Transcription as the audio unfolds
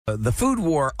The food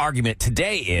war argument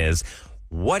today is,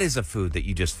 what is a food that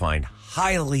you just find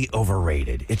highly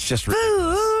overrated? It's just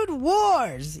ridiculous. Food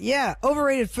wars. Yeah,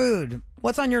 overrated food.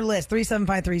 What's on your list?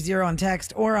 37530 on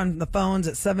text or on the phones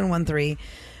at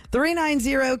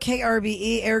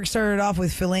 713-390-KRBE. Eric started off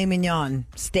with filet mignon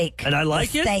steak. And I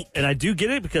like it. Steak. And I do get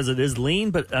it because it is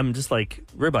lean, but I'm just like,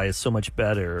 ribeye is so much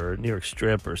better, or New York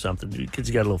strip or something, because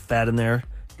you got a little fat in there.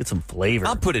 Get some flavor.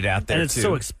 I'll put it out there, and it's too.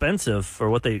 so expensive for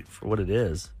what it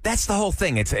is. That's the whole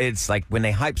thing. It's like when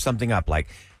they hype something up, like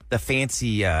the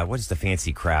fancy, what is the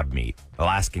fancy crab meat?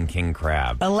 Alaskan king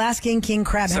crab. Alaskan king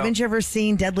crab. Haven't you ever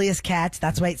seen Deadliest Catch?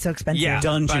 That's why it's so expensive. Yeah,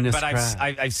 Dungeness but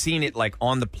crab. I've seen it like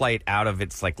on the plate out of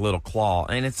its like little claw,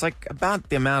 and it's like about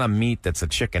the amount of meat that's a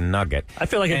chicken nugget. I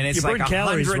feel like and you it's burn like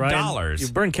calories, $100. Ryan. You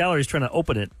burn calories trying to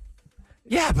open it.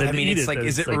 Yeah, but I Then mean, eat it's it, like, though.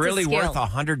 is it It's really a worth skill.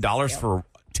 $100 for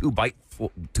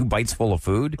two bites full of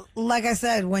food? Like I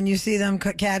said, when you see them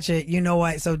catch it, you know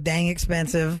why it's so dang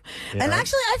expensive. Yeah. And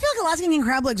actually, I feel like Alaskan king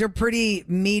crab legs are pretty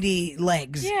meaty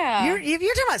legs. Yeah. If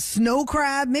you're talking about snow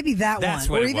crab, maybe That's one.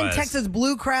 what Or it even was. Texas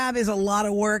blue crab is a lot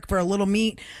of work for a little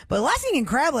meat. But Alaskan king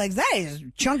crab legs, that is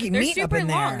chunky They're meat up super in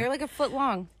long. there. They're like a foot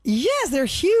long. Yes, they're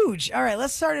huge. All right,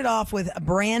 let's start it off with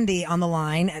Brandy on the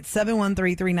line at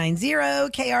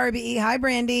 713-390-KRBE. Hi,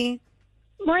 Brandy.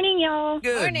 Morning, y'all.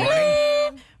 Good Morning.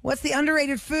 morning. What's the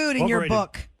underrated food in your Overrated.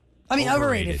 book? I mean,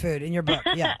 overrated Overrated. food in your book.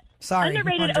 Yeah. Sorry. I'm on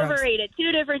Underrated, drugs. overrated,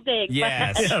 two different things.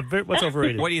 Yes. Yeah, what's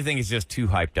overrated? What do you think is just too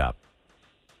hyped up?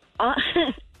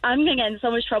 I'm going to get in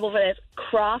so much trouble for this.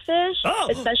 Crawfish, Oh.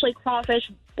 especially crawfish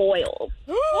boiled.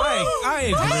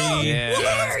 I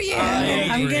agree.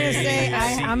 I'm gonna say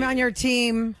I'm on your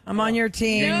team. I'm on your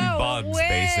team. No bugs, way.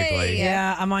 basically.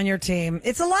 Yeah, I'm on your team.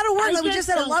 It's a lot of work. I Like we just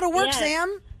said, a lot of work, yes.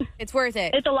 Sam. It's worth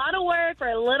it. It's a lot of work for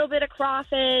a little bit of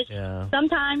crawfish. Yeah.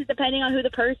 Sometimes, depending on who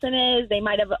the person is, they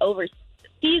might have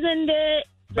over-seasoned it.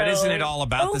 But So- isn't it all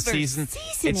about the season?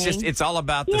 Over-seasoning? It's all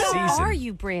about the Who season. are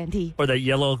you, Brandy? Or that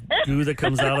yellow goo that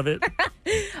comes out of it.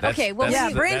 Okay, well, Yeah,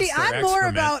 we- Brandy, that's their I'm more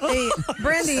excrement. about a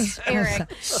Brandy. Eric.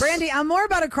 Brandy, I'm more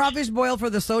about a crawfish boil for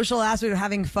the social aspect of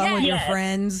having fun with your Yes.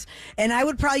 friends. And I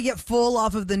would probably get full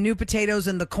off of the new potatoes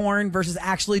and the corn versus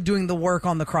actually doing the work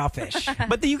on the crawfish.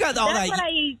 But you got all That's what that,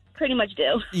 I pretty much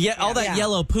do. all that Yeah.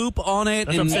 yellow poop on it,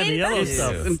 That's what I'm saying, the yellow Ew.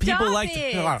 stuff. and people Stop like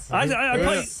it. to. I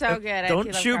probably, so good. I Don't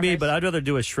love shoot me, crawfish. but I'd rather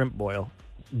do a shrimp boil.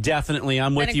 Definitely,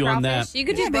 I'm with Than a you on crawfish? that. You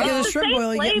could Yeah, do because both. a shrimp Same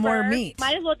boil, you get more flavor, meat.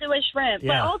 Might as well do a shrimp.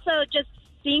 Yeah. But also, just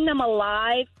seeing them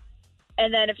alive,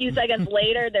 and then a few seconds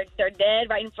later, they're dead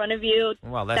right in front of you.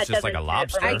 Well, that's That just like a doesn't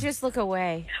lobster. fit for me. I just look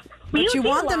away. We But don't you see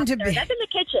want them to lobster. be- That's in the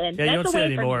kitchen. Yeah, you That's don't see it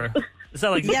away from anymore. you. It's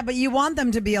not like Yeah, but you want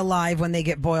them to be alive when they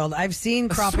get boiled. I've seen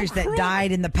crawfish that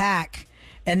died in the pack,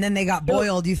 and then they got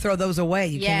boiled. You throw those away.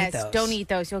 You can't Yes, eat those. don't eat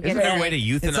those. You'll get Isn't there a sick. way to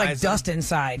euthanize It's like them? dust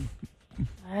inside.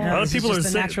 a lot of people are the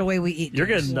saying, natural way we eat. You're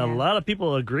things. getting a lot of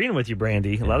people agreeing with you,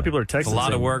 Brandy. A lot of people are texting. It's a lot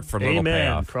of saying, work for little Amen.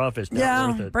 payoff. Crawfish, not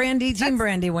worth Yeah, it. Brandy, Team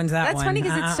Brandy wins that That's one. funny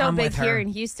because it's so I'm big with her. here in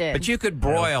Houston. But you could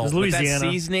broil It's with that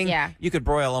Louisiana. seasoning. Yeah. You could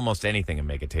broil almost anything and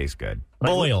make it taste good.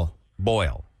 Boil.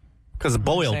 Boil. Because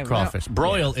boiled crawfish.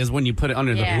 Broil is when you put it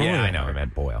under Yeah. the Yeah, broiler. I know. I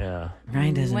meant boil. Yeah.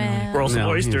 Ryan doesn't know. Well, Or also No,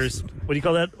 oysters. What do you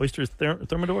call that? Oysters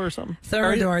thermidor or something?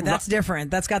 Thermidor, that's different.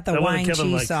 That's got the That one wine Kevin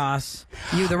cheese likes. sauce.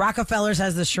 The Rockefellers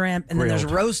has the shrimp, and then there's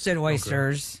Grilled. roasted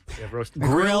oysters. Yeah, roasted.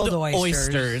 Grilled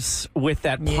oysters with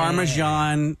that Yeah.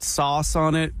 Parmesan sauce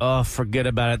on it. Oh, forget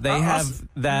about it. They have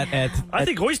that at. I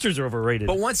think oysters are overrated.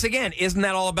 But once again, isn't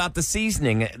that all about the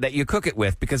seasoning that you cook it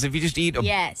with? Because if you just eat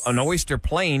Yes. an oyster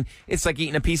plain, it's like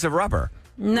eating a piece of rubber.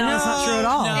 No, it's not true at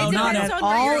all. no, It not depends at on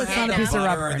where all. you're It's not a getting piece of it.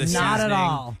 rubber. Butter, the Not at seasoning.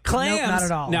 all. Clams. Nope, not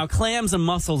at all. Now, clams and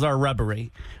mussels are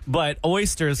rubbery, but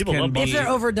oysters People can love be. if they're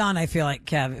overdone, I feel like,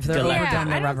 Kev. If they're Yeah, overdone, I they're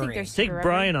don't think rubbery. they're Take super rubbery.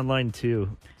 Brian on line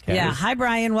 2. Yeah. Hi,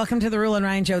 Brian. Welcome to the Roula and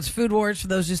Ryan Show. It's Food Wars. For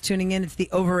those just tuning in, it's the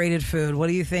overrated food. What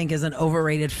do you think is an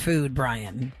overrated food,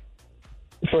 Brian?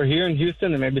 For here in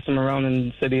Houston and maybe some around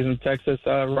in cities in Texas,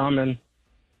 ramen.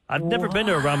 I've never been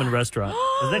to a ramen restaurant.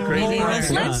 Isn't that crazy? Let's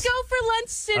Let's go for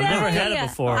lunch today. I've never had it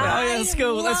before. I Oh, yeah, let's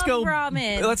go. Let's love go.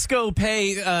 Ramen. Let's go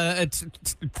pay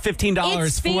 $15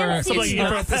 It's for fancy. It's a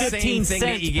not the same 15 thing that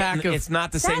cent you get. pack of. It's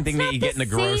not the same That's thing that not you get in the a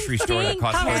grocery same store that thing,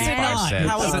 costs How is it 35 not? cents.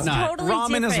 How is it It's not? totally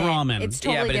Ramen is different. ramen. It's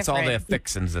totally Yeah, but it's all the different.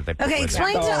 fixins that they put Okay, with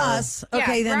explain it. to us. Yeah,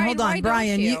 Okay, then Brian, hold why on. don't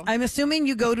Brian, you? I'm assuming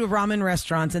you go to ramen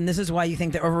restaurants, and this is why you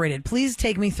think they're overrated. Please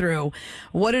take me through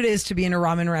what it is to be in a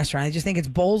ramen restaurant. I just think it's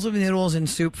bowls of noodles and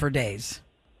soup for days.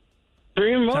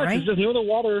 Pretty much, right? it's just noodle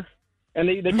water, and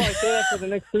they probably say that for the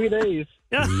next 3 days.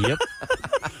 Yeah. Yep.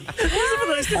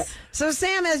 So,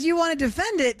 Sam, as you want to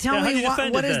defend it, tell Yeah, how do me you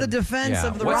defend what it is the then? defense Yeah,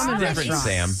 of the what's the ramen difference, restaurant?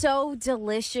 Sam? So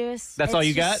delicious. That's all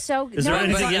you got? So Is there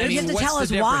anything in it? You have to what's tell the us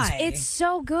difference? why. It's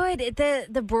so good.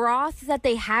 The broth that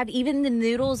they have, even the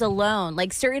noodles alone,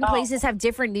 like certain places have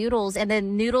different noodles and the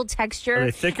noodle texture. Are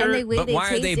they thicker? And the way But they why are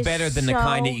taste they is better than the so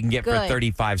kind that you can get for good.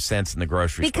 35 cents in the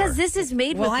grocery Because store? this is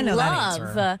made Well, I with know that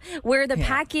love, answer. where the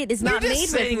packet is not You're made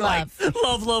just with saying, love.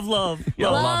 Love.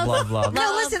 Love.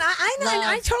 No, listen,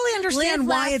 I totally understand Live,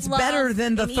 why laugh, it's better love,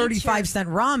 than the and eat 35-cent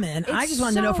ramen. I It's just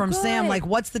wanted to know so from Sam, good. like,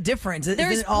 what's the difference? Is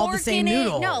There's it all the pork same in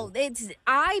noodle? It. No,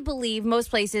 I believe most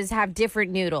places have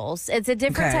different noodles. It's a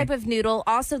different Okay. type of noodle.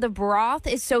 Also, the broth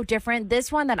is so different.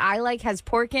 This one that I like has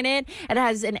pork in it. It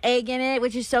has an egg in it,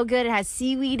 which is so good. It has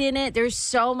seaweed in it. There's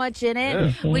so much in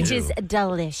it, which is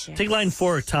delicious. Take line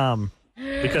 4, Tom,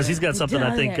 because he's got something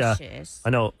I think. Delicious. I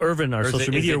know Irvin, our Or is social it-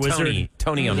 is media it wizard.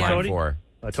 Tony on line Tony? 4.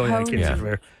 Tony, I can't Tony. see from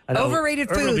here. I know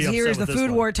Overrated Irvin will be foods. upset Here's the with this food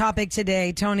one. war topic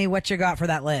today. Tony, what you got for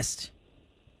that list?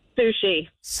 Sushi.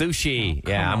 Sushi.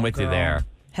 Yeah, I'm with you there.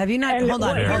 Have you not? And Hold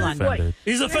on, what- hold on. what-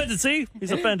 He's offended. See,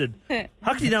 he's offended.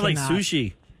 How can you not like cannot.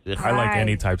 sushi? I like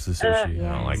any types of sushi.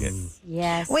 I don't like it.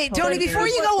 Yes. Wait, Tony, totally. before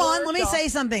you go on, let me say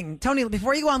something. Tony,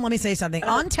 before you go on, let me say something.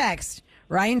 On text,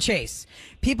 Ryan Chase,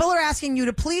 people are asking you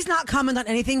to please not comment on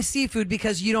anything seafood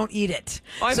because you don't eat it.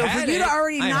 I've so for had you to it.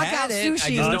 already I've knock had out it. I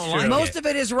sushi, just don't like most it. of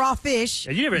it is raw fish.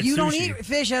 Yeah, you never had don't sushi. eat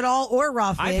fish at all or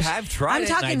raw I fish. have tried I'm it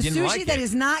and I talking didn't sushi like that it.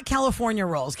 is not California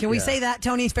rolls. Can we say that,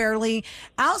 Tony, fairly?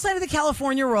 Outside of the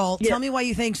California roll, tell me why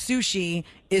you think sushi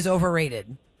is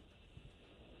overrated.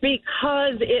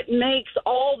 Because it makes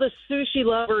all the sushi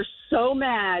lovers so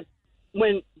mad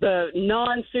when the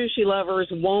non-sushi lovers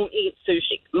won't eat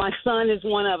sushi. My son is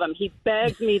one of them. He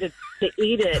begs me to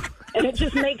eat it, and it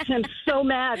just makes him so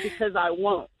mad because I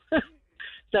won't.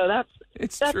 So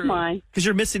that's true. mine. Because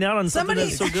you're missing out on something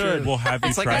Somebody- that's so good. We'll have you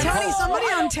It's like try a- it. Tony, somebody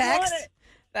on text.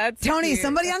 Tony, cute.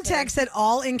 somebody on text said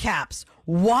all in caps.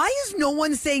 Why is no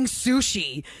one saying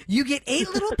sushi? You get 8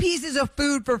 little pieces of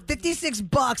food for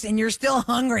 $56 and you're still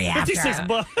hungry after.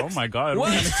 $56. Oh my God. Well,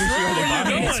 What kind of sushi are they I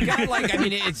mean, buying? it's got like, I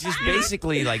mean, it's just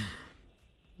basically like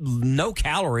no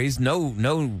calories, no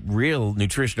real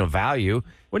nutritional value.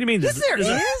 What do you mean? Yes, there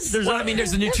is. There's Well, I mean,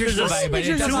 there's a nutritional value, but it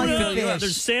nutritional doesn't value. fill you up.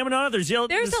 There's salmon on it. There's yellow.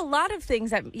 There's a lot of things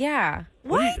that,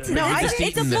 What? No, I it's, just it's a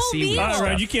eating the full seaweed meal. All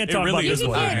right, you can't It talk really about is this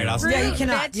what one. I eat. I'll fruit, Yeah, you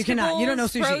cannot. You cannot. You don't know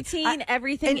sushi. Protein,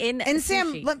 everything in And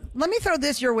Sam, sushi. let me throw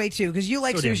this your way too, because you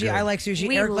like So damn sushi. good. I like sushi.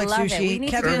 We Eric likes love it. sushi. We need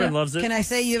to Kevin, Urban loves it. can I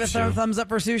say you have a thumbs up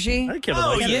for sushi? I think Kevin Oh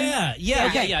likes it. yeah,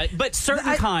 Okay. yeah. But certain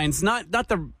I- kinds, not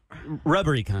the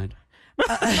rubbery kind.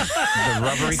 The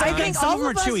rubbery I kind. think some of all them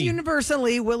of are us chewy.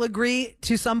 universally will agree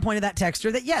to some point of that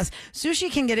texture that yes,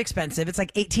 sushi can get expensive. It's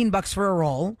like $18 for a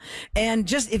roll. And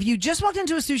just if you just walked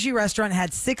into a sushi restaurant and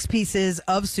had 6 pieces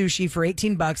of sushi for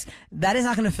 $18, that is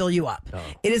not going to fill you up.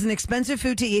 It is an expensive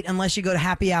food to eat unless you go to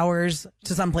happy hours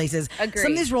to some places. Agreed.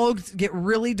 Some of these rolls get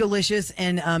really delicious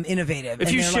and innovative. If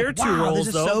And you they're share like, 2 wow, rolls, this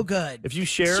is though, so good. if you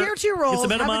share 2 rolls, get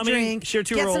some have a edamame, drink, share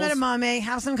 2 get rolls. some edamame,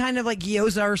 have some kind of like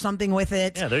gyoza or something with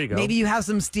it. Yeah, there you go. Maybe you have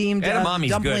some steamed Edamame's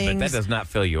dumplings. good, but that does not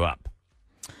fill you up.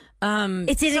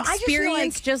 It's an So I just feel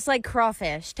experience like- just like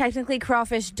crawfish. Technically,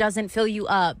 crawfish doesn't fill you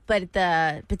up, but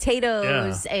the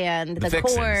potatoes and The the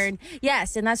fixins. corn,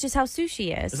 yes, and that's just how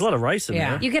sushi is. There's a lot of rice in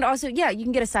Yeah. there. You can also, you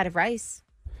can get a side of rice.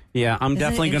 Yeah, I'm Isn't it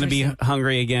definitely going to be interesting?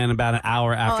 hungry again about an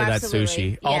hour after that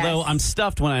absolutely. sushi. Although Yes. I'm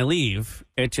stuffed when I leave,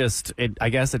 I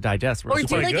guess it digests. Or do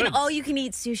pretty like an good.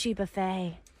 all-you-can-eat sushi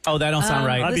buffet. Oh, that don't sound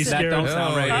right. I'd be that scared. don't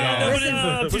sound right. Oh, at yeah. all.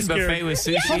 Listen, Food too scared. buffet with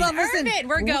sushi. Hold on, listen. Irvin,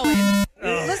 we're going.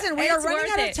 Listen, we are It's running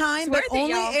worth out of it. time, It's but worth it,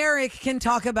 only y'all. Eric can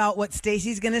talk about what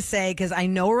Stacy's going to say because I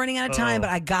know we're running out of time, but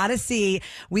I got to see.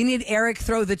 We need Eric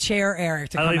throw the chair,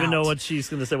 Eric, to I come don't even out. know what she's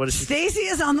going to say. What is she? Stacy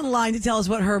is on the line to tell us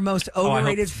what her most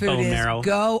overrated hope food bone is. marrow.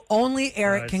 Go. Only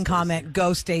Eric right, can Stacey. comment.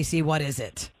 Go, Stacy. What is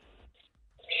it?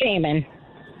 Salmon.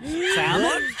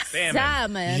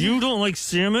 Salmon. You don't like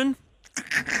salmon?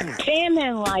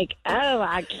 Salmon, like, oh,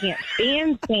 I can't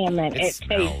stand salmon. It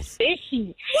smells. tastes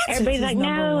fishy. What's Everybody's his like,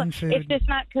 number no, one food? it's just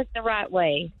not cooked the right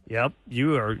way. Yep.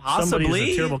 You are somebody Possibly. who's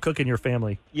a terrible cook in your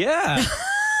family. Yeah.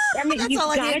 I mean, That's you've all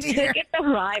I got need to to hear. cook it the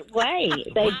right way.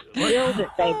 They grilled it,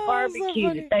 they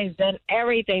barbecued it, they've done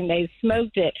everything, they've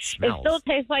smoked it. Smells. It still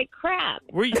tastes like crap.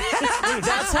 Were you,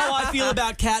 That's how I feel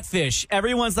about catfish.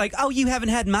 Everyone's like, "Oh, you haven't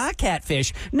had my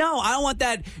catfish." No, I don't want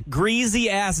that greasy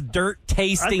ass dirt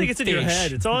tasting. I think it's in your fish.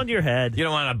 head. It's all in your head. You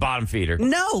don't want a bottom feeder.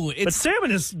 No, But it's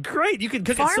salmon is great. You can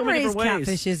cook it so Farm many raised different ways.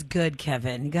 catfish is good,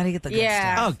 Kevin. You got to get the good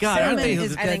Yeah. stuff. Oh, God, Salmon aren't they-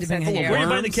 is I good think to so, bring too. home. Where are you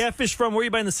buying the Worms? catfish from? Where are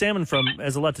you buying the salmon from?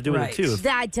 Has a lot to do with Right. it too.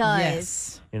 That does.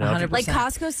 Yes. You know, 100%. Like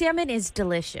Costco salmon is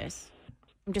delicious.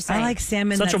 I'm just saying. I like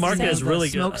salmon. Central that's Market the is really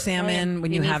good. smoked salmon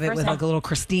when you You have need it with first like a little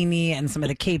crostini and some of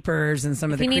the capers and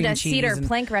some of If the you cream need a cheese. cedar and-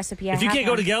 plank recipe, I If you have can't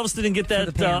go to one. Galveston and get the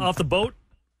that pan. off the boat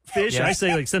fish, Yeah. I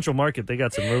say like Central Market. They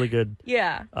got some really good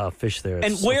Yeah. fish there. And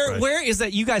It's so fresh. where is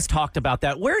that? You guys talked about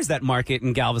that. Where is that market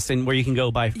in Galveston where you can go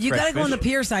buy You fresh got to go fish? on the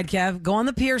pier side, Kev. Go on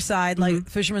the pier side, like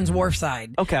Fisherman's Wharf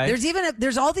side. Okay. There's even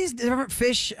there's all these different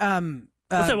fish.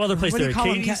 What's that other place what do you there? call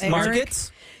them, Katie's Eric?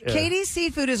 markets? Katie's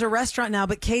Seafood is a restaurant now,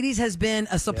 but Katie's has been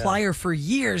a supplier for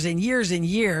years and years and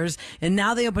years, and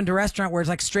now they opened a restaurant where it's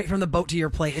like straight from the boat to your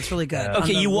plate. It's really good. on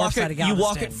Okay, the you wharf walk side it. of You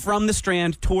walk Galveston. it from the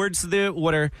Strand towards the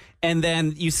water, and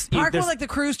then Park where there's- like the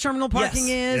cruise terminal parking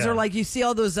is, Yeah. or like you see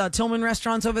all those Tillman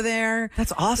restaurants over there.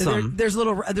 That's awesome. There's a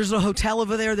little hotel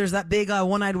over there. There's that big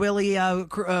One-Eyed Willie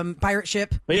pirate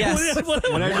ship. Yes.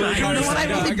 What-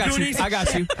 I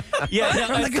got you. Yeah. no,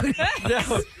 From the Goonies. no. You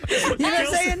know what I'm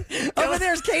saying? Over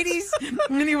there's Katie's.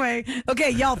 Anyway, okay,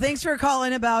 y'all, thanks for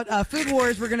calling about Food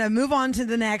Wars. We're going to move on to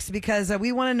the next because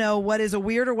we want to know what is a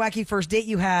weird or wacky first date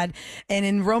you had. And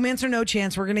in Romance or No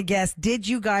Chance, we're going to guess, did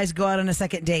you guys go out on a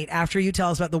second date after you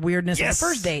tell us about the weirdness of the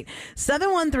first date?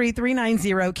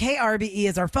 713-390-KRBE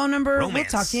is our phone number. Romance.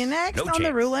 We'll talk to you next No on the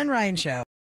chance. Roula and Ryan Show.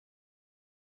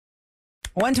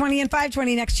 120 and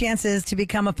 520 next chances to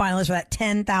become a finalist for that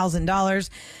 $10,000.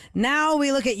 Now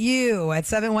we look at you at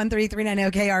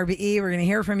 713-390-KRBE. We're going to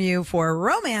hear from you for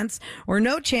Romance or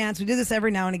No Chance. We do this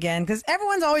every now and again because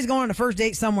everyone's always going on a first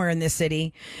date somewhere in this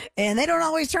city, and they don't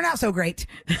always turn out so great.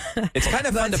 It's kind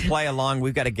of fun to play along.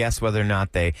 We've got to guess whether or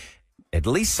not they at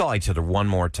least saw each other one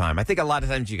more time. I think a lot of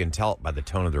times you can tell it by the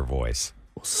tone of their voice.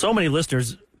 So many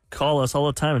listeners call us all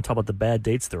the time and talk about the bad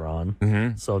dates they're on.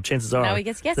 Mm-hmm. So chances are Now we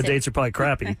get to guess the it. dates are probably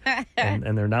crappy,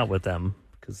 and they're not with them.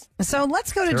 So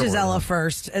let's go to Terrible, Gisela yeah.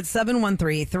 first at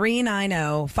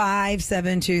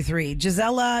 713-390-5723.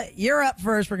 Gisela, you're up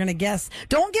first. We're going to guess.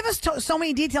 Don't give us so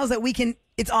many details that we can,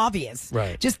 it's obvious.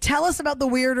 Right. Just tell us about the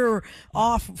weird or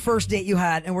off first date you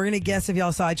had, and we're going to guess if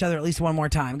y'all saw each other at least one more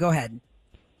time. Go ahead.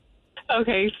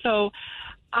 Okay, so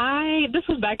this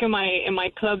was back in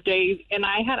my club days, and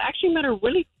I had actually met a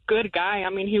really good guy. I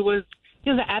mean, he was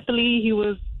an athlete, he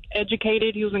was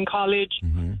educated, he was in college.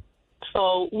 Mm-hmm.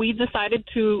 So we decided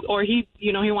he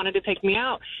wanted to take me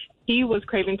out. He was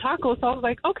craving tacos, so I was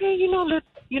like, okay, let's,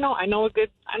 I know a good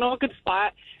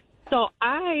spot. So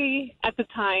I, at the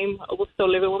time, was still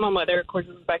living with my mother. Of course,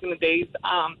 this was back in the days.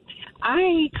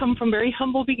 I come from very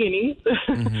humble beginnings.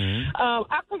 Mm-hmm.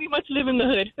 I pretty much live in the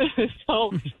hood.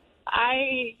 So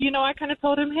I kind of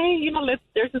told him, hey,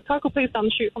 there's this taco place down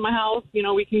the street from my house.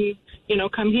 We can,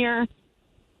 come here.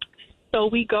 So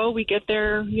we get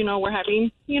there, we're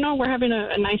having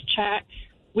a nice chat.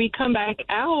 We come back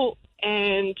out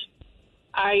and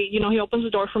he opens the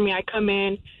door for me. I come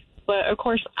in, but of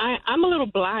course I'm a little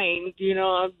blind,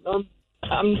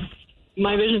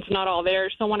 my vision's not all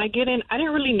there. So when I get in, I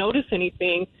didn't really notice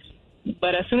anything,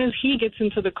 but as soon as he gets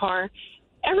into the car,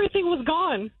 everything was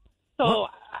gone. So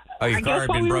Oh, your I car guess had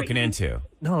while been we were broken into.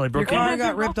 No, they Your broke car in.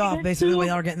 got ripped off basically while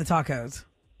y'all were getting the tacos.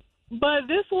 But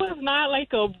this was not like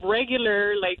a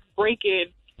regular, break-in.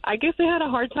 I guess they had a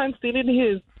hard time stealing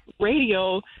his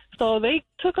radio, so they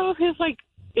took off his,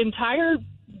 entire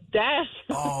dash.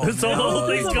 Oh, So the whole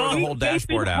thing's They gone? threw the whole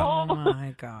dashboard out. Oh,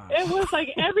 my gosh. It was like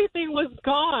everything was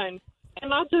gone. And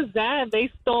not just that, they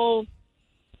stole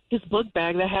his book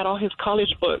bag that had all his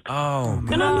college books. Oh,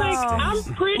 And I'm like, God.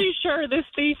 I'm pretty sure this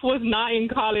thief was not in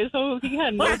college, so he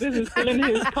had no business stealing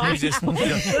his You college just, books.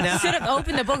 now, Should have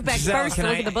opened the book back Giselle, first can to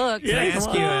look I- at the book. Can I Yeah, ask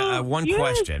come you one Yes.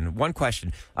 question? One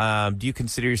question. Do you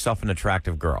consider yourself an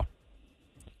attractive girl?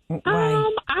 Why?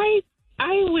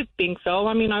 I would think so.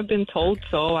 I mean, I've been told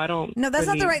so. I don't. No, that's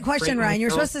not the really right question, rate Ryan. You're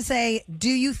myself. supposed to say, do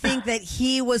you think that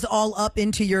he was all up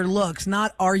into your looks,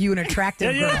 not are you an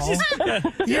attractive girl?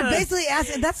 You're basically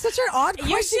asking, that's such an odd question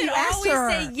You should asked always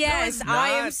her. say yes. it's I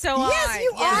am not. so Yes, hot.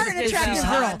 you are an it is attractive She's so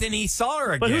girl. hot, then he saw her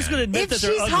again. But who's going to admit If that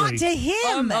they're she's ugly? hot to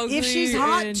him, I'm if she's ugly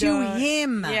hot and, to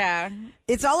him. Yeah.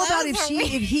 It's all about if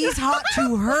he's hot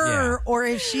to her Yeah. or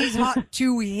if she's hot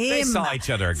to him. They saw each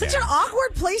other again. Such an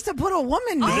awkward place to put a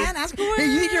woman, man. Ask her, hey,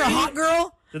 you think you're a hot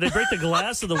girl? Did they break the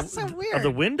glass of so the weird.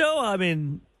 window? I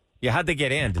mean, Yeah, how'd they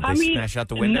get in? Did they I mean, smash out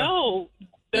the window? No.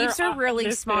 Thieves They're- are really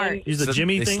listen, smart. use the So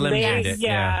Jimmy they thing. slim- They, Made it,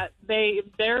 yeah.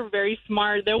 they're very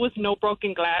smart. There was no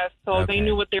broken glass, so Okay. they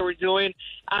knew what they were doing.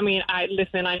 I mean, I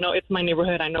know it's my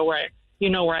neighborhood. I know where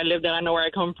I lived and I know where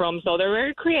I come from, so they're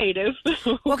very creative.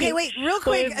 Okay, wait, real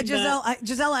quick, it's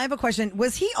Giselle, I have a question.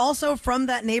 Was he also from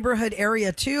that neighborhood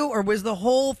area too, or was the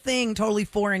whole thing totally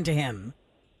foreign to him?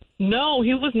 No,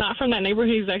 he was not from that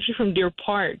neighborhood. He's actually from Deer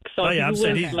Park. So I'm he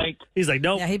saying was like, he's like,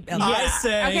 nope. Yeah, I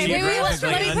say. Okay, wait, let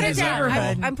me put her down.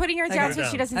 neighborhood. I'm putting her down so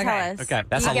she doesn't tell us. Okay.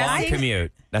 That's a long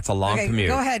commute. That's a long commute.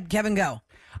 Go ahead, Kevin, go.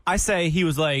 I say he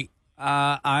was like,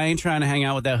 I ain't trying to hang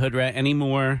out with that hood rat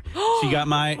anymore. She got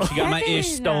my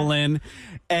ish stolen,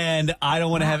 and I don't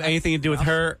want to have anything to do with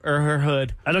her or her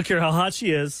hood. I don't care how hot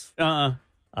she is.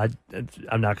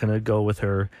 I'm not going to go with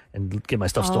her and get my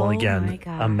stuff stolen again. my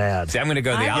gosh. I'm mad. See, I'm going to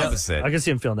go the opposite. I can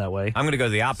see him feeling that way. I'm going to go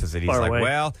the opposite. He's Far like, away.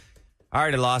 well, I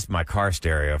already lost my car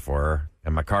stereo for her,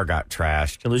 and my car got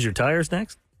trashed. You lose your tires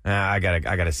next? I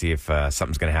gotta see if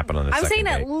something's going to happen on the I'm second saying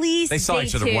date. at least They saw date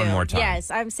each other 2. one more time.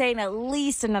 Yes, I'm saying at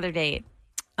least another date.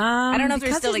 I don't know if they're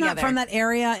because still he's together. not from that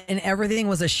area and everything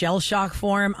was a shell shock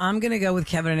for him. I'm going to go with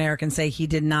Kevin and Eric and say he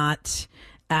did not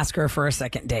ask her for a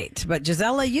second date. But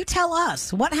Gisela, you tell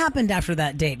us what happened after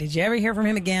that date. Did you ever hear from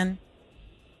him again?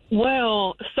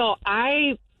 well, so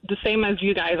the same as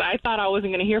you guys, I thought I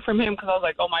wasn't going to hear from him because I was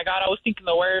like, oh my God, I was thinking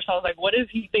the worst. I was like, what if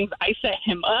he thinks I set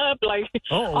him up? Like,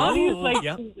 all these, like,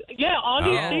 all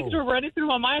these things were running through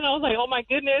my mind. I was like, oh my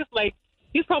goodness, like,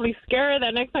 he's probably scared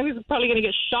that next time he's probably going to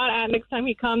get shot at next time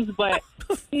he comes. But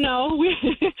no,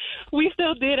 we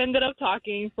still ended up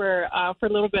talking for a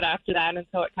little bit after that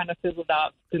until it kind of fizzled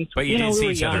out. Since, But you didn't see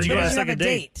each other Did you go on a again. second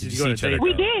date? Date. Did you go on a See each other. date?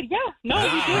 We did, yeah. No, we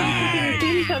did. We continued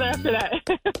seeing each other after that.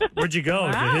 Where'd you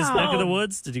go? To his neck of the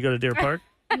woods? Did you go to Deer Park?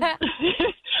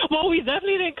 Well, we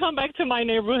definitely didn't come back to my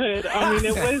neighborhood. I mean,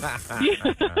 it was,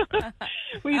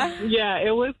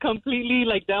 it was completely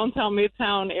like downtown,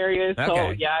 midtown area. So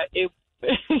Okay. yeah, it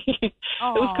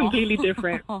was completely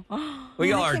different. Well, I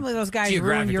y'all are can't believe those guys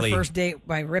ruined your geographically- first date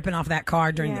by ripping off that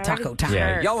car during the taco time.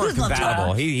 Yeah, y'all weren't Who'd love to-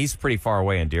 compatible. He's pretty far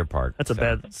away in Deer Park. That's a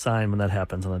bad sign when that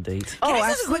happens on a date. Can I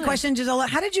ask a quick question, Gisela?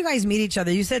 How did you guys meet each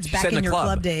other? You said it's back said in in the your club.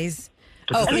 club days.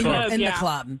 Just Oh, the in, club. in the Yeah.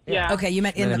 club. Yeah. Okay, you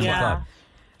met in the In the club. club.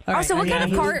 All right. Also, what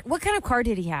And kind of car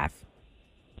did he have?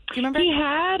 Do you remember? He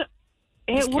had.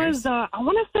 It was. I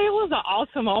want to say it was an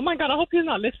Altima. Oh my God! I hope he's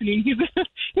not listening. He's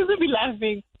gonna be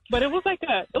laughing. But it was like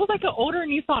an older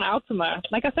Nissan Altima.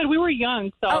 Like I said, we were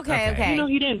young, so Okay. You know,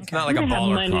 he didn't. not like he a didn't have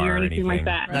baller money car or or anything like anything.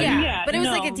 that. Yeah, but it was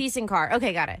no. like a decent car.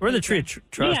 Okay, got it. We're in the tree of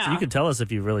trust. Yeah. You can tell us if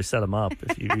you really set him up.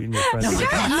 If you and your friends.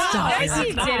 Yes,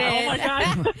 he did Oh my it.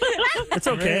 God! It's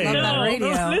okay. Love that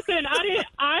radio. Listen,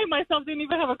 I myself didn't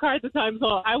even have a car at the time,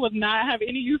 so I would not have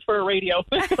any use for a radio.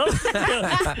 No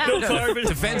car, but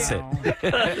Defense it.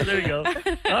 there you go.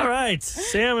 All right,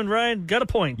 Sam and Ryan got a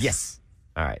point. Yes.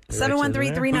 All right.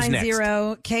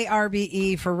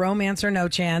 713-390-KRBE for romance or no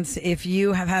chance. If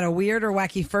you have had a weird or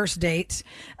wacky first date,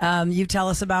 you tell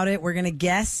us about it. We're going to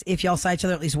guess if y'all saw each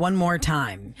other at least one more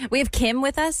time. We have Kim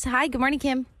with us. Hi, good morning,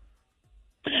 Kim.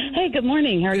 Hey, good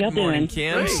morning. How are y'all Good morning,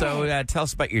 doing? Kim. So tell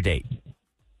us about your date.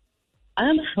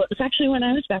 It was actually when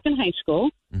I was back in high school.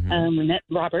 We met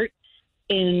Robert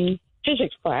in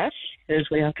physics class, because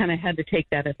we all kind of had to take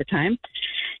that at the time.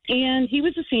 And he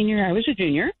was a senior, I was a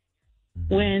junior.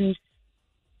 When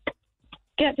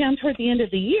got down toward the end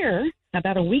of the year,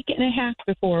 about a week and a half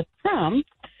before prom,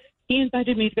 he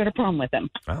invited me to go to prom with him.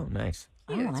 Oh, nice.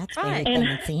 Oh, that's fun. And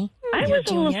I was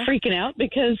a little freaking out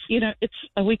because, it's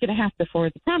a week and a half before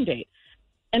the prom date.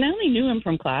 And I only knew him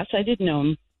from class. I didn't know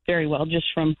him very well, just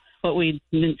from what we'd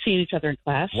been seeing each other in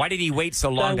class. Why did he wait so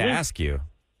long to ask you?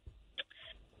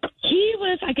 He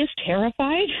was, I guess,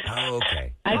 terrified. Oh,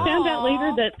 okay. I found out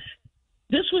later that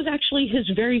this was actually his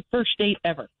very first date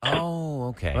ever. Oh,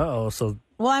 okay. Oh, so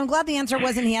Well, I'm glad the answer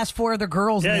wasn't he asked four other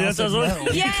girls. yeah, and they all that's what I said was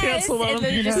no. You canceled on and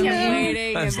then him. just kept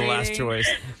waiting. That was the and last waiting. choice.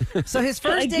 So his So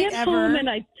I first date get home ever. and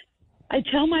I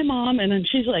tell my mom, and then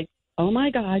she's like, "Oh my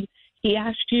God, he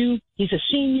asked you. He's a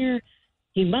senior.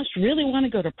 He must really want to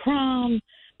go to prom.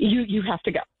 You have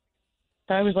to go."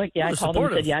 So I was like, "Yeah." Oh, I called him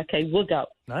and said, "Yeah, okay, we'll go."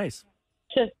 Nice.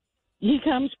 So he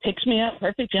comes, picks me up,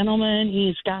 perfect gentleman.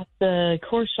 He's got the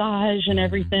corsage and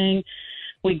everything.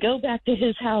 We go back to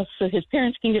his house so his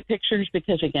parents can get pictures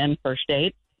because, again, first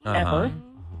date ever.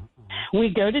 We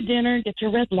go to dinner, get to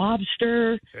Red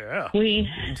Lobster. Yeah. We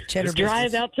Cheddar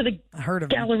drive biscuits. out to the I heard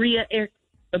of him. Galleria.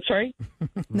 I'm sorry?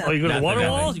 No. Oh, you go to the Nothing, water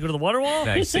wall? nothing. You go to the water wall?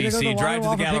 Nice. So You you go to the drive to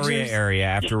water the wall for Galleria pictures? area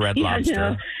after Red Lobster.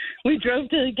 Yeah. We drove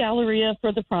to the Galleria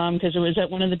for the prom because it was at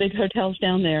one of the big hotels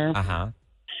down there. Uh-huh.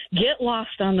 Get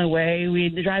lost on the way. We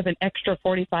drive an extra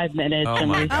 45 minutes, Oh,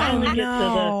 and my we God. finally Oh, get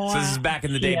no. So this is back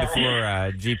in the day Yeah.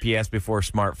 before GPS, before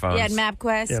smartphones. Yeah,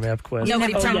 MapQuest. Yeah, MapQuest.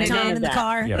 Nobody Oh, turned yeah, it none Tom on. of in the that.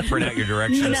 car. Yeah, print out your to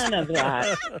directions. none of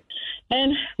that.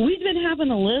 And we've been having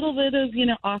a little bit of,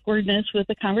 awkwardness with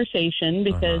the conversation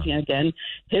because, again,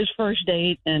 his first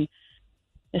date. And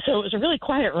so it was a really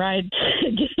quiet ride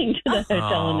getting to the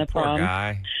hotel and the Poor prom.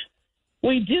 guy.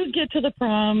 We do get to the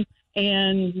prom.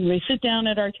 and we sit down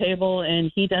at our table,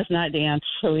 and he does not dance.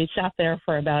 So we sat there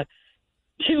for about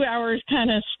 2 hours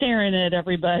kind of staring at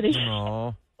everybody.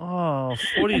 Oh. Oh,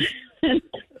 40.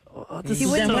 He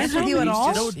wouldn't dance with you at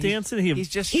all? No dancing. He's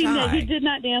just shy. He did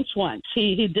not dance once.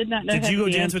 He did not know Did how you to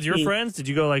go dance with your friends? Did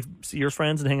you go like see your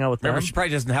friends and hang out with them? Remember, she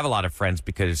probably doesn't have a lot of friends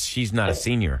because she's not a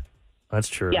senior. That's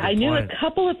true. Yeah, Good I knew point. a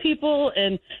couple of people,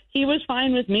 and he was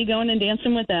fine with me going and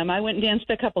dancing with them. I went and danced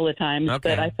a couple of times,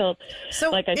 Okay. but I felt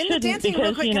like I in the shouldn't dancing, real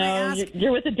because, quick, you can I know, ask-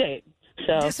 you're with a date.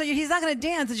 So he's not going to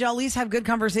dance. Did y'all at least have good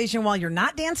conversation while you're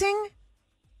not dancing?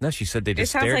 No, she said they It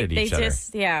just sounds stared like at they each other.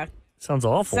 just, yeah, Sounds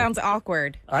awful. sounds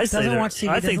awkward. I say Doesn't they're- watch TV,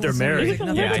 I think they're doesn't listen to married. music, It's a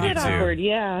nothing. little I bit do too. awkward,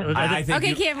 yeah. I think Okay,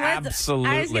 you Kim, absolutely.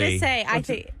 I was going to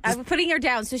say, I'm putting her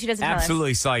down so she doesn't tell us.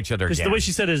 absolutely saw each other Because again. the way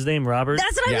she said his name, Robert.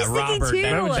 That's what I Yeah, was thinking Robert, too. that-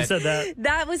 Remember when she said that?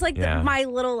 That was like Yeah. my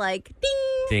little like ding.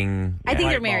 Ding. I think Yeah.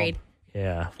 they're married.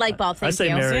 Yeah. Light bulb, I thank say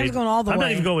you. married. Sam's going all the I'm not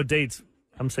way. even going with dates.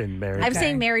 I'm saying married. I'm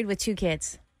saying married with 2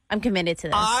 kids. I'm committed to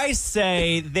this. I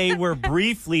say they were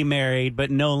briefly married,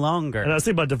 but no longer. and I was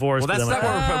thinking about divorce. Well, that's but not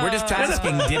then what we're just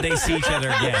asking. Did they see each other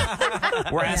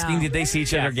again? We're asking, did they see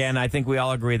each other again? I think we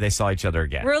all agree they saw each other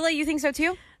again. Rula, you think so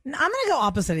too? I'm going to go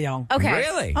opposite of y'all. Okay.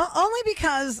 Really?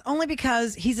 Only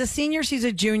because he's a senior, she's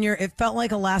a junior. It felt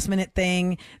like a last minute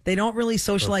thing. They don't really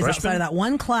socialize freshman? outside of that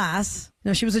one class.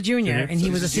 No, she was a junior and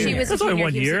he was a She senior. was a That's only junior,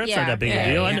 1 he was a- year. It's not that big a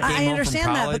deal. yeah. I- Came home I from understand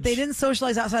that, but college. they didn't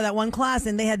socialize outside that one class,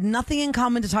 and they had nothing in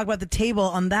common to talk about the table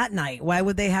on that night. Why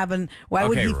would they have an? Why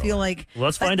would Okay, he feel Roland. like?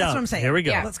 Let's find That's out. what I'm saying. Here we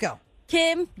go. Yeah, let's go.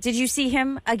 Kim, did you see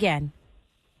him again?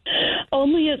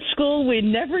 Only at school. We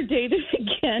never dated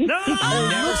again. No! Never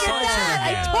saw each other I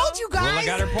again. told you guys. Rula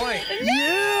got her point.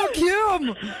 Yeah,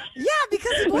 Kim. Yeah,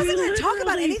 because he wasn't going to talk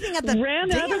about anything at the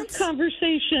Ran out of dance.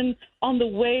 conversation on the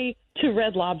way to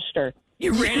Red Lobster.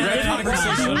 You ran out of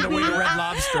conversation on the way to Red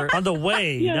Lobster. On the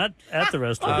way, not at the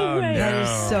restaurant. On the way. That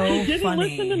is so He didn't funny.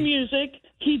 listen to music.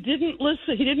 He didn't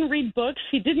listen. He didn't read books.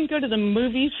 He didn't go to the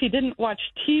movies. He didn't watch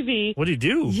TV. What do you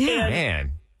do? Yeah.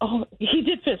 Man. Oh, he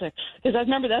did physics because I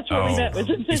remember that's where we met. Was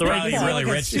in physics. He's probably he's really like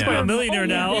a rich He's probably a now. millionaire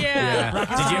now. Yeah.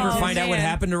 Did you ever find out what man.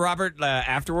 happened to Robert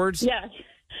afterwards? Yeah.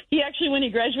 He actually, when he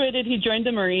graduated, he joined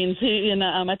the Marines.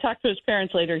 I talked to his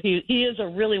parents later. He is a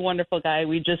really wonderful guy.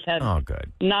 We just had Oh,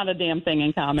 good. not a damn thing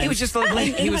in common. He was just a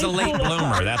late. He was a late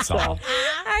bloomer. That's all.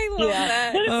 I love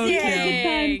that. But he had a good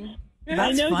Dang. time. That's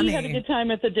I know funny. he had a good time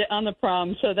at on the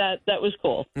prom, so that was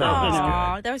cool. No, But, you know,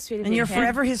 Aw, that was sweet of And you, you're Kim.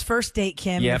 forever his first date,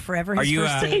 Kim. You're Yep. forever Are his you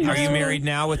first date. are you married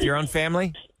now with your own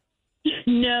family?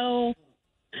 no,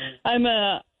 I'm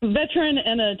a veteran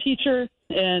and a teacher,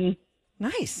 and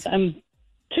Nice. I'm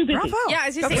too busy. Bravo. Yeah, I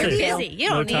was just Okay. saying, Where do you're you busy. You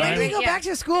No don't need time. When it. do you go Yeah. back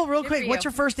to school real Good quick? for What's you.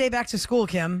 your first day back to school,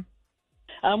 Kim?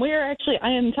 I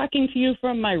am talking to you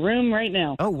from my room right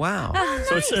now. Oh wow.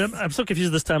 So it's, I'm so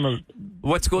confused this time of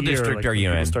What school year, district like, are when you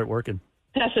people in? Start working.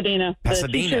 Pasadena.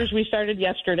 Pasadena. The teachers we started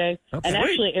yesterday. Okay. And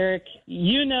actually, Eric,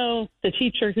 you know the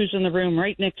teacher who's in the room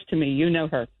right next to me. You know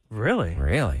her. Really?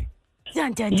 Really?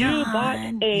 Dun, dun, You dun. bought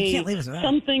You can't leave us with that.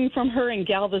 something from her in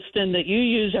Galveston that you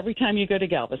use every time you go to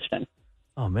Galveston.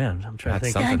 Oh man, I'm trying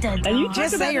That's to think. something. Dun, dun, And you dun. talk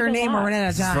Just about say your it a name or lot. run out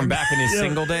of time. From back in his Yeah.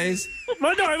 single days?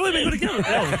 Well, no, I really didn't go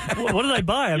together. No. What did I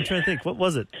buy? I'm trying to think. What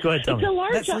was it? Go ahead, tell It's me.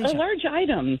 a That's Alicia. large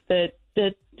item that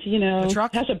A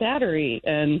truck? has a battery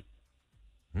and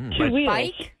Hmm. two wheels.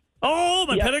 Bike? Oh,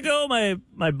 my Yep. Pedigo,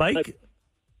 my bike.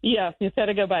 Yeah, the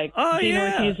Fedigo bike. Oh, Dean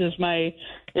yeah. Ortiz is my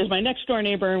next door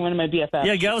neighbor and one of my BFFs.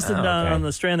 Yeah, Galveston Oh, okay. on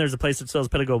the Strand. There's a place that sells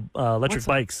Pedigo electric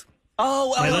bikes.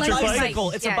 Oh, My a electric bike?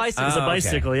 bicycle. It's Yes. a bicycle. It's a Oh, okay.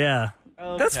 bicycle. Yeah.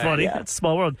 That's funny. Yeah. That's a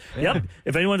small world. Yep.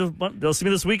 If anyone they'll see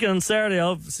me this weekend on Saturday,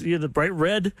 I'll see you in the bright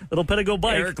red little Pedigo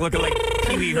bike. Eric looking like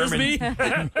Pee Wee There's Herman. me. Yep,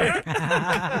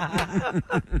 All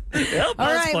that's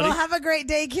right, funny. well, have a great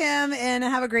day, Kim, and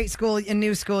have a great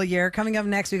new school year. Coming up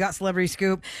next, we got Celebrity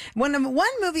Scoop. When one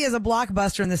movie is a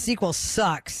blockbuster and the sequel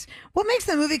sucks, what makes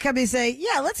the movie company say,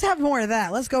 yeah, let's have more of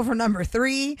that? Let's go for number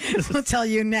 3. We'll tell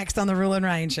you next on The Roula and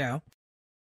Ryan Show.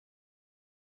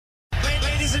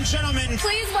 Ladies and gentlemen,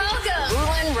 Please welcome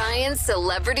Roula and Ryan's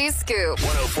Celebrity Scoop.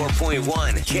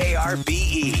 104.1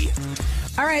 KRBE.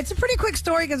 All right, it's a pretty quick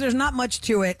story because there's not much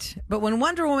to it. But when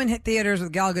Wonder Woman hit theaters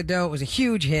with Gal Gadot, it was a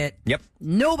huge hit. Yep.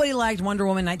 Nobody liked Wonder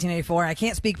Woman 1984. I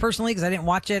can't speak personally because I didn't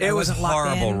watch it. It I was wasn't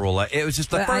locked horrible, in. Rula. It was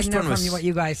just the But first I know one was from you what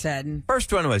you guys said.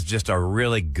 first one was just a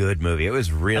really good movie. It was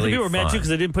I really think people were mad fun. too because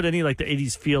they didn't put any like the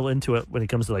 '80s feel into it when it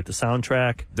comes to like the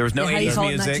soundtrack. There was no How do you 80s call it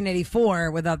music.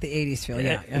 1984 without the 80s feel?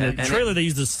 Yeah. In the trailer, they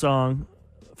used this song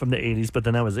from the '80s, but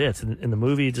then that was it. In the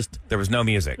movie, just There was no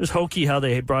music. it was hokey how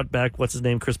they brought back what's his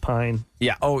name, Chris Pine.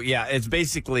 Yeah. Oh, yeah. It's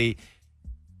basically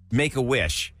make a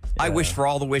wish. I wish for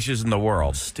all the wishes in the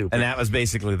world. Stupid. And that was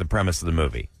basically the premise of the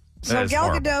movie. So That is Gal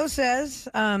horrible. Gadot says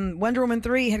Wonder Woman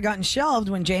 3 had gotten shelved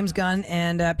when James Gunn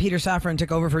and Peter Safran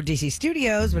took over for DC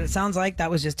Studios, but it sounds like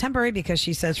that was just temporary because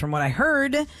she says, from what I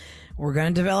heard, we're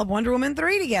going to develop Wonder Woman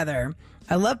 3 together.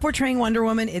 I love portraying Wonder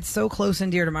Woman. It's so close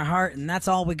and dear to my heart, and that's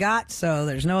all we got, so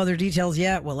there's no other details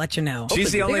yet. We'll let you know.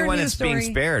 She's the only Bigger one news that's being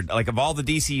story. spared. Like, of all the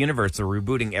DC universe, they're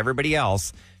rebooting everybody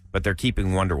else, but they're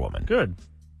keeping Wonder Woman. Good.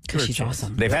 Because she's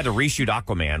awesome. They've had to reshoot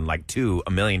Aquaman like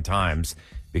 1,000,000 times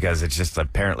because it's just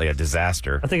apparently a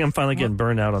disaster. I think I'm finally getting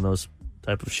burned out on those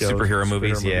type of shows. Superhero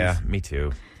movies, yeah, me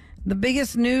too. The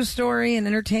biggest news story in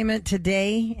entertainment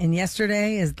today and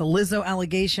yesterday is the Lizzo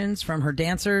allegations from her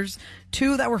dancers.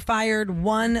 2 that were fired,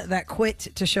 1 that quit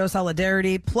to show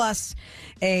solidarity, plus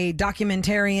a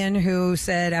documentarian who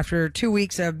said after 2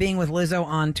 weeks of being with Lizzo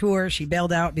on tour, she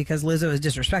bailed out because Lizzo is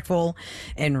disrespectful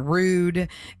and rude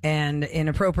and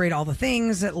inappropriate, all the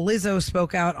things. Lizzo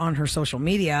spoke out on her social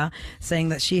media saying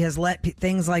that she has let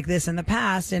things like this in the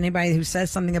past. Anybody who says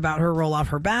something about her roll off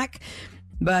her back.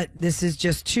 But this is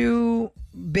just too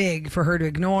big for her to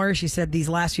ignore. She said these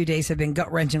last few days have been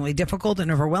gut-wrenchingly difficult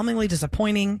and overwhelmingly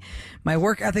disappointing. My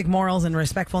work ethic, morals, and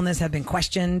respectfulness have been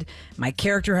questioned. My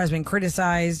character has been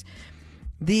criticized.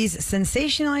 These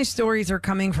sensationalized stories are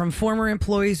coming from former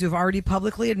employees who've already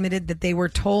publicly admitted that they were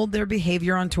told their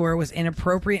behavior on tour was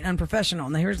inappropriate and unprofessional.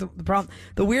 Now, here's the problem.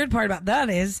 The weird part about that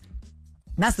is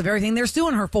that's the very thing they're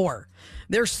suing her for.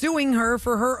 They're suing her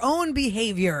for her own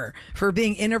behavior, for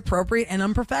being inappropriate and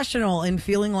unprofessional and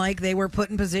feeling like they were put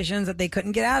in positions that they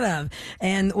couldn't get out of.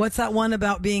 And what's that one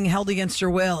about being held against your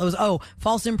will? It was,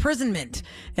 false imprisonment.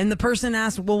 And the person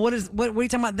asked, well, what are you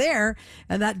talking about there?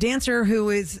 And that dancer who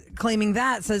is claiming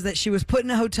that says that she was put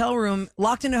in a hotel room,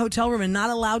 locked in a hotel room and not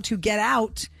allowed to get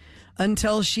out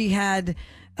until she had...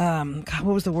 God,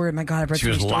 what was the word? My God, I've read She so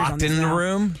was many stories on locked this in the now.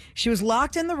 room? She was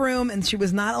locked in the room, and she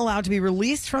was not allowed to be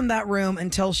released from that room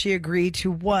until she agreed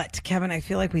to what? Kevin, I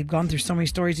feel like we've gone through so many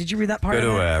stories. Did you read that part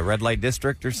Go of to it? a red light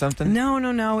district or something?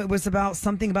 No. It was about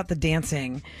something about the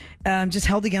dancing, just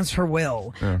held against her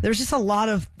will. There's just a lot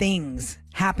of things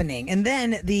happening. And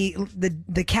then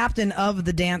the captain of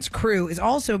the dance crew is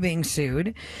also being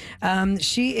sued.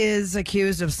 She is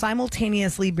accused of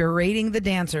simultaneously berating the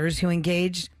dancers who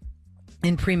engaged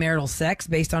in premarital sex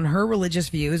based on her religious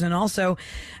views and also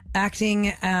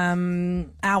acting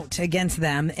out against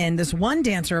them. And this one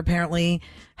dancer apparently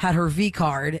had her V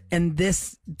card, and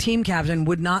this team captain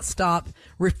would not stop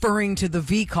referring to the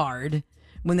V card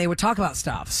when they would talk about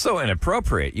stuff. So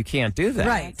inappropriate. You can't do that.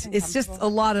 Right. It's just a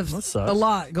lot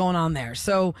going on there.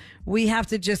 So we have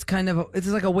to just it's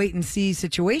like a wait and see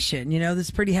situation.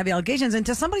 There's pretty heavy allegations. And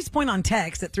to somebody's point on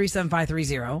text at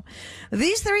 37530,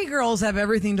 these 3 girls have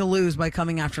everything to lose by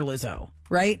coming after Lizzo,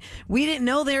 right? We didn't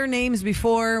know their names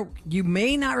before. You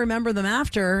may not remember them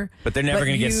after. But they're never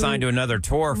going to get signed to another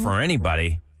tour for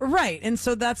anybody. Right. And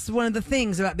so that's one of the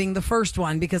things about being the first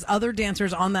one, because other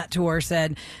dancers on that tour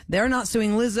said they're not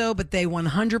suing Lizzo, but they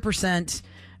 100%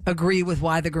 agree with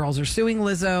why the girls are suing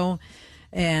Lizzo.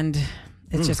 And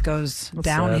it just goes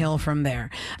downhill from there.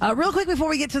 Real quick before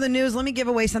we get to the news, let me give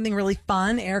away something really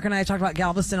fun. Eric and I talked about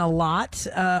Galveston a lot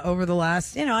over the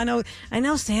last, I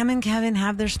know Sam and Kevin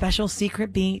have their special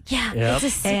secret beach. Yeah, it's a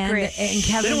secret. And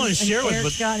Kevin, They don't want to share with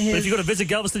Eric's but, got but his. if you go to Visit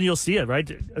Galveston, you'll see it, right?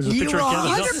 There's a You picture of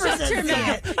will Kevin. 100% Shut your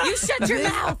mouth. You shut your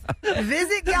mouth.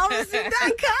 Visit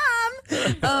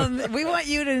Galveston.com. We want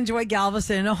you to enjoy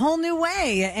Galveston in a whole new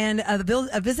way. And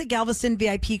a Visit Galveston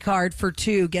VIP card for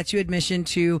 2 gets you admission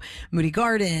to Moody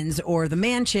Gardens or the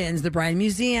Mansions, the Bryan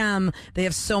Museum. They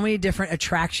have so many different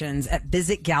attractions at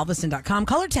visitgalveston.com.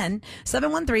 Caller 10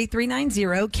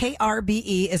 713-390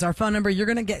 KRBE is our phone number. You're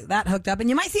going to get that hooked up, and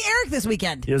you might see Eric this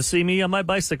weekend. You'll see me on my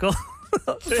bicycle.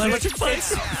 Electric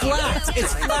bikes. Flat.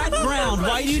 It's flat ground.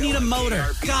 Why do you need a motor?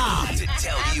 God. To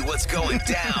tell you what's going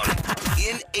down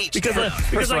in H-Town.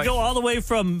 Because I go all the way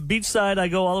from Beachside, I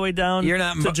go all the way down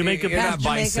to Jamaica. You're not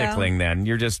bicycling then.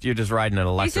 You're just riding an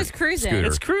electric He's just cruising. scooter.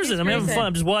 It's cruising. I'm having fun.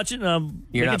 I'm just watching. You're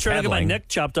making not sure I get my pedaling. neck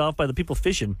chopped off by the people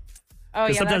fishing. Oh,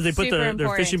 yeah, Sometimes they that's put super their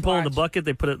important fishing to pole in the watch. bucket.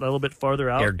 They put it a little bit farther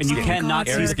out. Eric's And you getting- cannot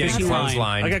see Eric's the getting fishing line.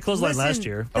 clotheslined. I got clothesline Listen, last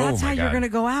year. That's Oh, how my you're God. going to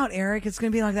go out, Eric. It's going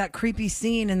to be like that creepy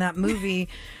scene in that movie,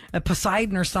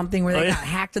 Poseidon or something, where they got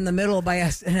hacked in the middle by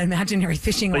an imaginary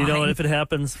fishing But line. you know what? If it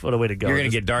happens, what a way to go. You're going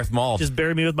to get Darth Maul. Just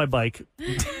bury me with my bike.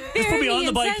 Just put me on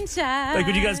the bike. Sunshine. Like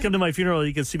when you guys come to my funeral,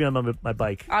 you can see me on my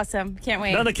bike. Awesome. Can't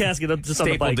wait. Not in the casket, I'm just on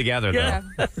the Stapled bike. together, Yeah.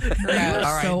 though. All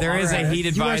right, there is a heat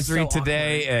advisory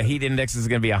today. Heat index is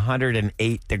going to be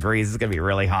 108 degrees. It's going to be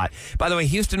really hot. By the way,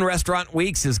 Houston Restaurant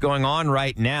Weeks is going on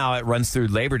right now. It runs through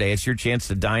Labor Day. It's your chance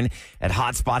to dine at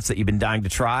hot spots that you've been dying to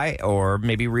try or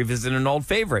maybe revisit an old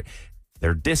favorite.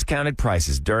 Their discounted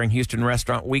prices during Houston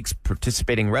Restaurant Weeks.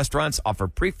 Participating restaurants offer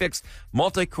prefix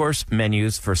multi-course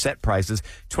menus for set prices,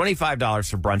 $25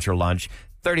 for brunch or lunch,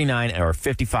 $39 or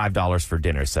 $55 for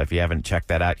dinner. So if you haven't checked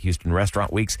that out, Houston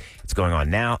Restaurant Weeks, it's going on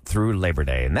now through Labor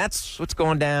Day. And that's what's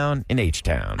going down in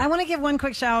H-Town. I want to give one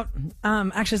quick shout.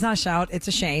 Actually, it's not a shout. It's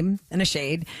a shame and a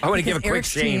shade. I want to give a quick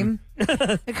shame.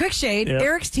 A quick shade. Yep.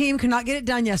 Eric's team could not get it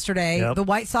done yesterday. Yep. The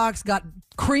White Sox got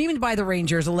creamed by the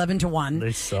Rangers 11-1.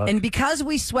 They suck. And because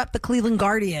we swept the Cleveland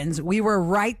Guardians, we were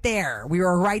right there. We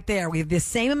have the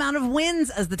same amount of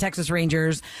wins as the Texas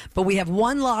Rangers, but we have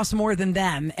one loss more than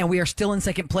them, and we are still in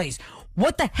second place.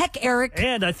 What the heck, Eric?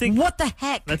 And I think what the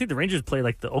heck? I think the Rangers play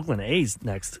like the Oakland A's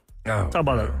next. Oh, Talk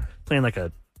about playing like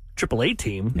a AAA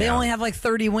team. They only have like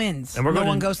 30 wins. And no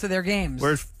one goes to their games.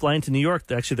 We're flying to New York.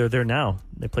 Actually, they're there now.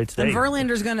 They play today. And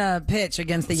Verlander's going to pitch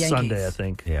against the Yankees. Sunday, I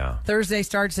think. Yeah. Thursday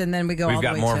starts, and then we go all We've the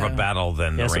got way more to... of a battle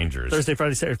than the So Rangers. Thursday,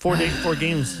 Friday, Saturday. 4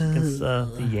 games against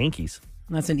the Yankees.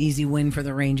 That's an easy win for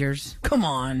the Rangers. Come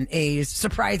on, A's.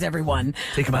 Surprise everyone.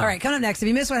 Take 'em out. All right, coming up next. If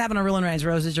you missed what happened on Roula and Ryan's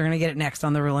Roses, you're going to get it next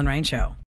on the Roula and Ryan Show.